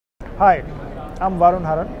Hi, I'm Varun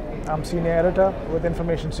Haran. I'm Senior Editor with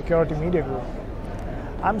Information Security Media Group.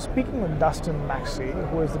 I'm speaking with Dustin Maxey,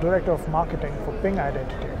 who is the Director of Marketing for Ping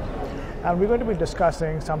Identity. And we're going to be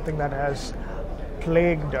discussing something that has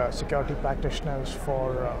plagued security practitioners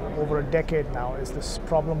for over a decade now, is this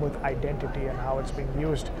problem with identity and how it's being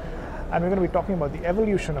used. And we're going to be talking about the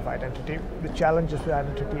evolution of identity, the challenges with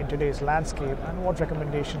identity in today's landscape, and what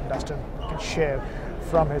recommendation Dustin can share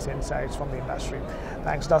from his insights from the industry.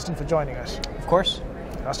 Thanks, Dustin, for joining us. Of course.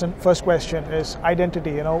 Dustin, first question is identity.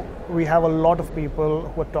 You know, we have a lot of people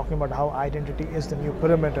who are talking about how identity is the new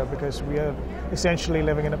perimeter because we are essentially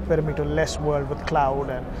living in a perimeter-less world with cloud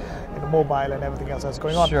and mobile and everything else that's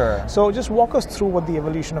going on. Sure. So just walk us through what the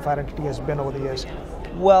evolution of identity has been over the years.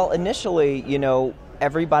 Well, initially,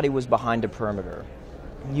 everybody was behind a perimeter.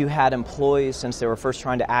 You had employees, since they were first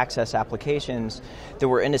trying to access applications, that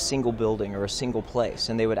were in a single building or a single place,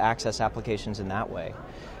 and they would access applications in that way.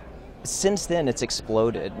 Since then, it's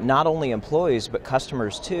exploded. Not only employees, but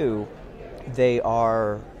customers too. They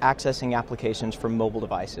are accessing applications from mobile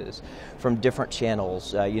devices, from different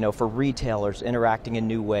channels, for retailers interacting in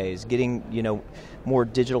new ways, getting, more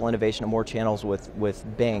digital innovation and more channels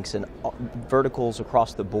with banks and verticals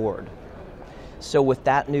across the board. So with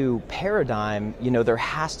that new paradigm, there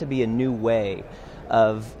has to be a new way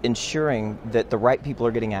of ensuring that the right people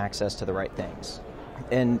are getting access to the right things.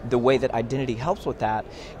 And the way that identity helps with that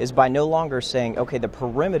is by no longer saying, okay, the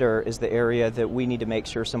perimeter is the area that we need to make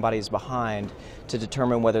sure somebody is behind to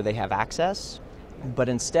determine whether they have access, but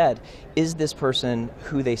instead, is this person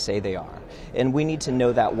who they say they are? And we need to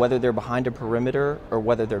know that whether they're behind a perimeter or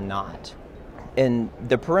whether they're not. And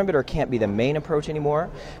the perimeter can't be the main approach anymore,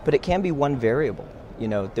 but it can be one variable,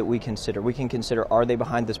 that we consider. We can consider, are they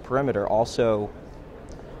behind this perimeter? Also,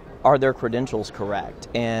 are their credentials correct?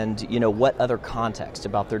 And what other context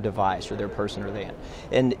about their device or their person are they in?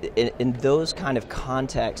 And in those kind of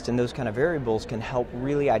context and those kind of variables can help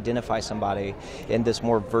really identify somebody in this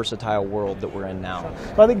more versatile world that we're in now.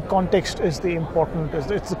 So I think context is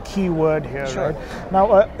it's the key word here, sure. Right?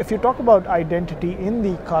 Now, if you talk about identity in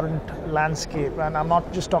the current landscape, and I'm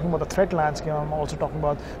not just talking about the threat landscape, I'm also talking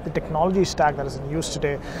about the technology stack that is in use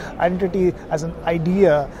today. Identity as an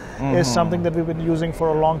idea is something that we've been using for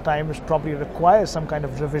a long time, which probably requires some kind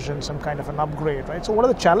of revision, some kind of an upgrade, right? So what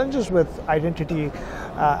are the challenges with identity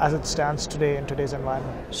as it stands today in today's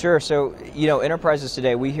environment? Sure. So, enterprises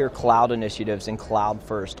today, we hear cloud initiatives and cloud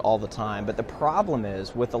first all the time, but the problem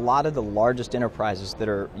is with a lot of the largest enterprises that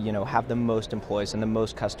are, have the most employees and the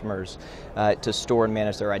most customers to store and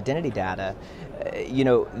manage their identity data,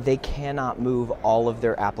 they cannot move all of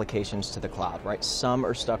their applications to the cloud, right? Some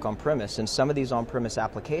are stuck on premise, and some of these on-premise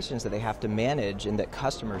applications that they have to manage and that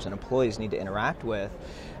customers and employees need to interact with,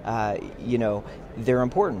 they're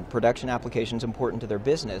important. Production applications important to their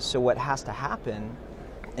business. So what has to happen,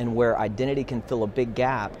 and where identity can fill a big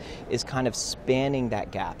gap, is kind of spanning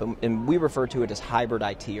that gap. And we refer to it as hybrid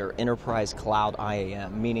IT or enterprise cloud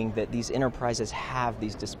IAM, meaning that these enterprises have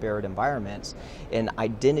these disparate environments, and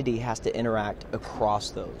identity has to interact across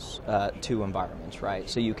those two environments, right?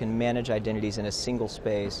 So you can manage identities in a single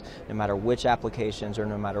space, no matter which applications or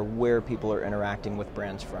no matter where people are interacting with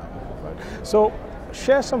brands from. So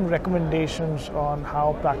share some recommendations on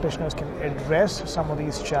how practitioners can address some of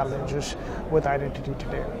these challenges with identity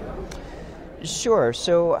today. Sure.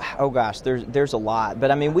 So, there's a lot.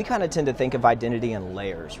 But we kind of tend to think of identity in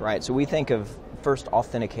layers, right? So we think of first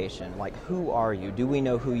authentication, like who are you? Do we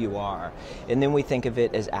know who you are? And then we think of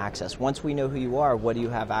it as access. Once we know who you are, what do you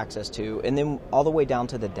have access to? And then all the way down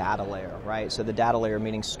to the data layer, right? So the data layer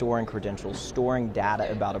meaning storing credentials, storing data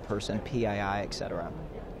about a person, PII, etc.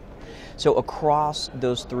 So across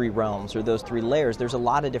those three realms or those three layers, there's a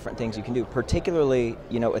lot of different things you can do, particularly,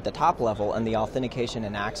 at the top level and the authentication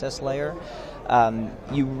and access layer.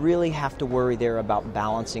 You really have to worry there about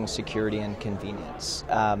balancing security and convenience.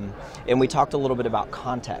 And we talked a little bit about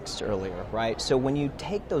context earlier, right? So when you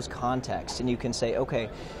take those contexts and you can say, okay,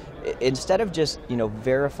 instead of just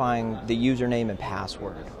verifying the username and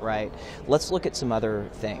password, right? Let's look at some other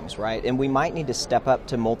things, right? And we might need to step up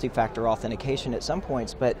to multi-factor authentication at some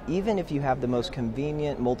points, but even if you have the most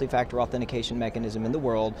convenient multi-factor authentication mechanism in the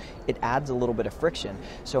world, it adds a little bit of friction.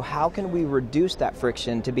 So how can we reduce that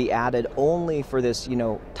friction to be added only for this,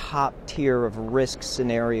 top tier of risk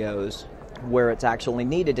scenarios where it's actually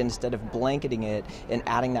needed, instead of blanketing it and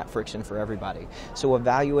adding that friction for everybody? So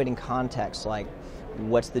evaluating context like,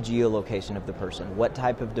 what's the geolocation of the person? What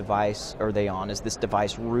type of device are they on? Is this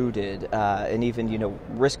device rooted? And even,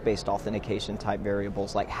 risk-based authentication type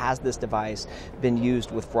variables, like has this device been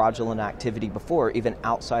used with fraudulent activity before, even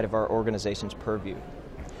outside of our organization's purview?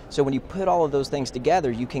 So when you put all of those things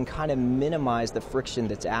together, you can kind of minimize the friction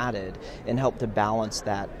that's added and help to balance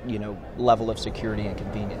that, level of security and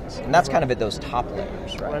convenience. And that's kind of at those top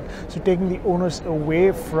layers, right? So taking the onus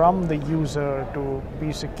away from the user to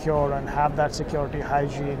be secure and have that security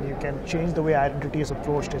hygiene, you can change the way identity is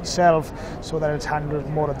approached itself so that it's handled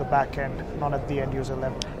more at the back end, not at the end user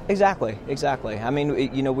level. Exactly. I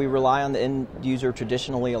mean, we rely on the end user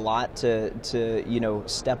traditionally a lot to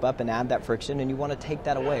step up and add that friction, and you want to take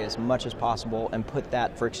that away as much as possible and put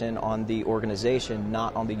that friction on the organization,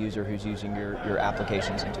 not on the user who's using your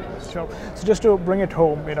applications and tools. So just to bring it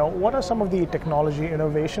home, what are some of the technology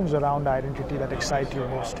innovations around identity that excite you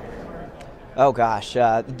most? Oh gosh,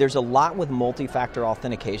 there's a lot with multi-factor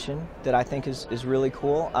authentication that I think is really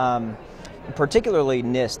cool. Particularly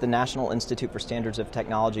NIST, the National Institute for Standards of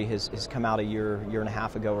Technology, has come out a year and a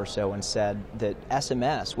half ago or so and said that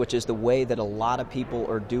SMS, which is the way that a lot of people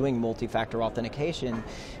are doing multi-factor authentication,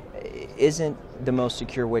 isn't the most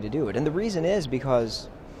secure way to do it. And the reason is because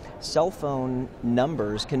cell phone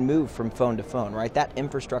numbers can move from phone to phone, right? That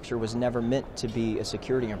infrastructure was never meant to be a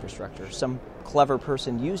security infrastructure. Some clever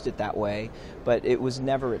person used it that way, but it was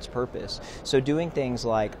never its purpose. So doing things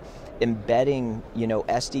like embedding,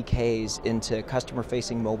 SDKs into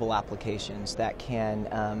customer-facing mobile applications that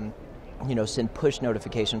can send push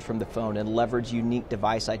notifications from the phone and leverage unique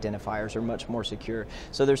device identifiers are much more secure.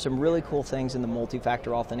 So there's some really cool things in the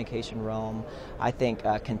multi-factor authentication realm. I think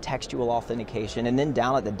contextual authentication, and then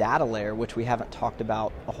down at the data layer, which we haven't talked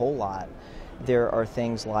about a whole lot, there are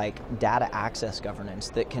things like data access governance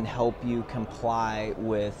that can help you comply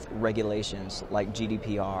with regulations like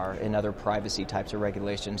GDPR and other privacy types of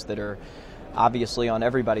regulations that are obviously on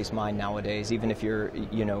everybody's mind nowadays, even if you're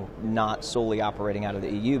not solely operating out of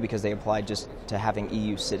the EU, because they apply just to having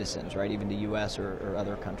EU citizens, right, even to US or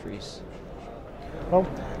other countries. Well,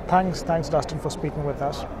 thanks Dustin for speaking with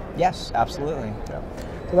us. Yes, absolutely. Yeah.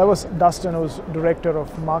 So that was Dustin, who's Director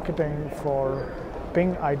of Marketing for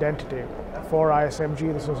Ping Identity. For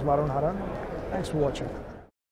ISMG, this was Varun Haran. Thanks for watching.